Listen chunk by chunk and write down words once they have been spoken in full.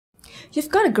You've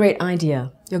got a great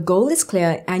idea. Your goal is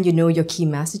clear and you know your key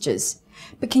messages.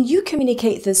 But can you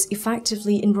communicate this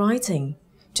effectively in writing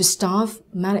to staff,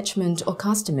 management, or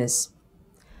customers?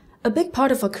 A big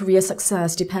part of our career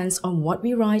success depends on what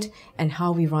we write and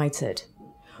how we write it.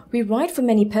 We write for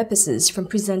many purposes, from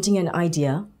presenting an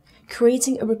idea,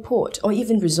 creating a report, or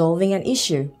even resolving an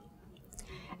issue.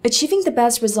 Achieving the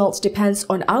best results depends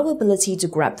on our ability to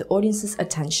grab the audience's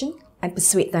attention and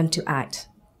persuade them to act.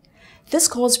 This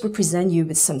course will present you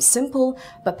with some simple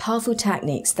but powerful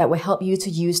techniques that will help you to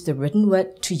use the written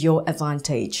word to your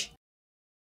advantage.